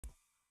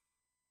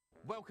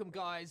Welcome,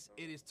 guys.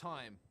 It is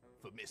time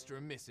for Mr.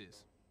 and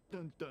Mrs.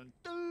 Dun, dun,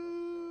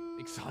 dun.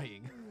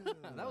 Exciting.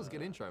 That was a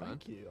good intro, man.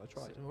 Thank you. I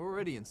tried. So we're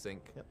already in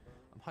sync. Yep.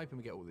 I'm hoping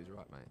we get all these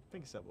right, mate. I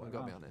think so. I've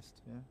got to be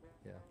honest. Yeah.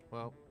 Yeah.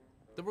 Well,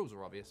 the rules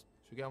are obvious.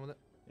 Should we go on with it?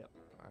 Yep.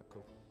 All right,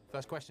 cool.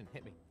 First question,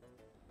 hit me.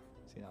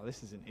 See, now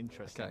this is an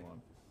interesting Okay.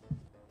 one.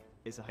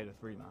 It's a Halo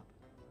 3 map.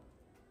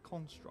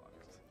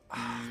 Construct.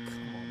 Ah,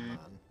 come on, man.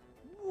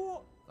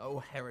 What? Oh,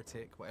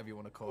 heretic, whatever you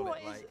want to call What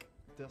it. is Like, it?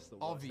 That's the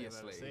worst obviously, thing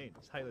I've ever seen.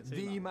 It's Halo 2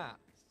 the map. map.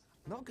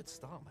 Not a good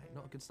start, mate.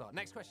 Not a good start.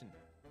 Next question.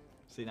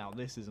 See, now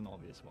this is an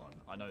obvious one.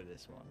 I know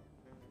this one.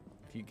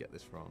 If you get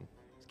this wrong.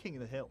 It's King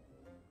of the Hill.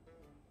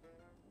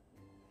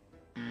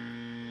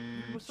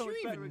 You were Do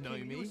you even know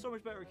me? You were so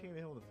much better at King of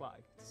the Hill than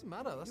Flag. Doesn't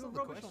matter. That's you were not the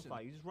rubbish on question.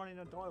 Flag. You just run in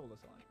a die all the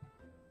time.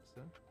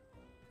 So?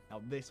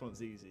 Now this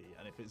one's easy,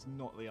 and if it's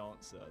not the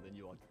answer, then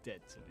you are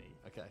dead to me.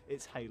 Okay.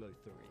 It's Halo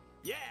 3.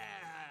 Yeah!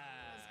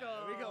 Let's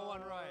go! We got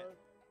one right.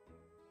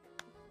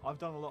 I've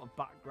done a lot of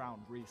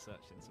background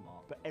research into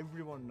Mark, but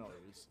everyone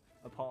knows,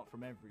 apart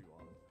from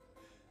everyone,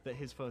 that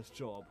his first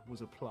job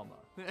was a plumber.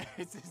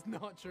 This is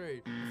not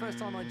true. The first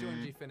time I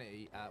joined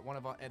GFINITY, one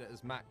of our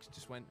editors, Max,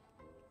 just went,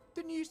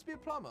 "Didn't you used to be a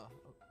plumber?"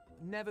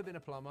 Never been a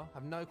plumber,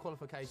 have no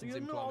qualifications So you're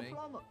in not a plumbing.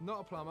 plumber? Not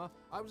a plumber.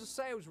 I was a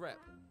sales rep.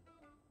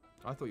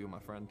 I thought you were my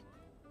friend.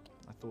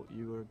 I thought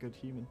you were a good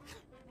human.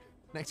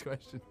 Next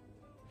question.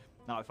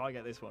 Now, if I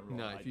get this one wrong,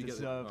 No, I if you get the-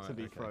 deserve to alright,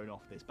 be okay. thrown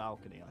off this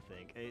balcony, I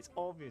think. It's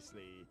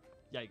obviously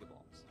Jaeger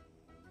bombs.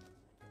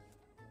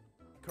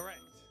 Correct.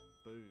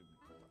 Boom.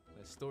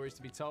 There's stories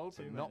to be told,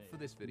 Too but not many. for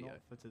this video.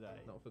 Not for today.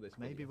 Not for this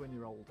Maybe video. when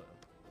you're older.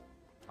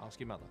 Ask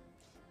your mother.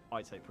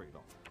 I'd say pretty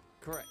long.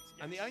 Correct.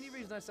 And the only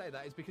reason I say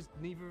that is because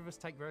neither of us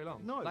take very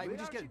long. No, like, we we're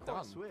just get actually it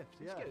quite done. swift.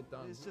 Yeah, Just get it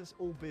done. It's just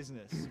all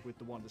business with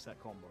the Wonder Set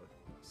combo.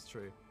 It's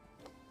true.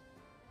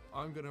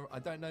 I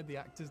don't know the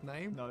actor's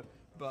name. No.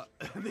 But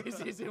this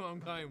is who I'm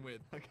going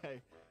with.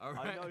 Okay. All I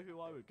right. know who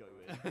I would go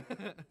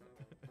with.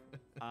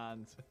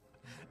 And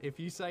If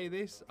you say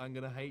this, I'm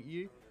gonna hate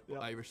you. But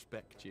Yep. I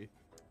respect you.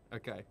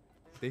 Okay.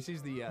 This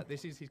is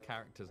his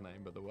character's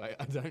name, by the way.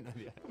 I don't know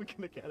the actor. we're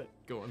gonna get it.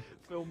 Go on.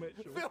 Phil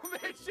Mitchell. Phil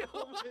Mitchell.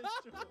 Phil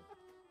Mitchell.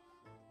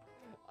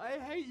 I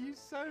hate you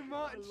so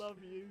much. I love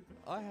you.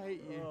 I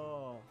hate you.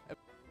 Oh.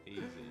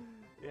 Easy.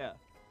 Yeah.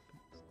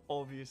 It's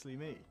obviously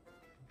me.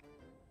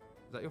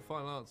 Is that your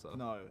final answer?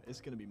 No, it's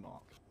gonna be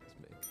Mark. It's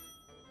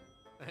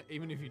me.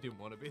 Even if you didn't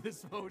want to be the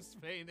small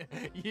spoon,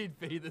 you'd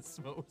be the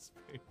small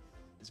spoon.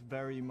 It's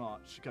very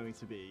much going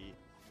to be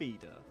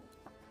Feeder.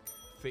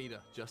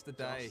 Feeder, just a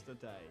day. Just a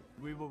day.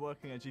 We were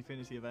working at a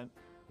GFINITY event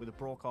with a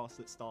broadcast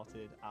that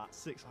started at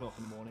 6 o'clock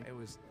in the morning. It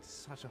was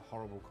such a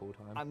horrible call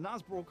time. And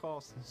that's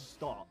broadcast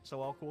start,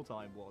 so our call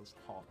time was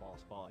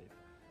 5:30.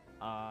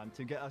 And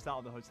to get us out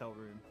of the hotel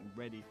room and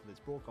ready for this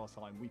broadcast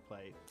time, we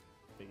played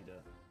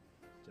Feeder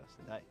just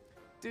a day.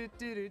 Do,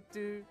 do, do,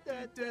 do,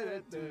 do,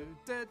 do, do,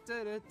 do,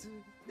 do, do,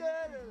 do.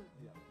 Yeah.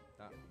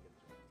 That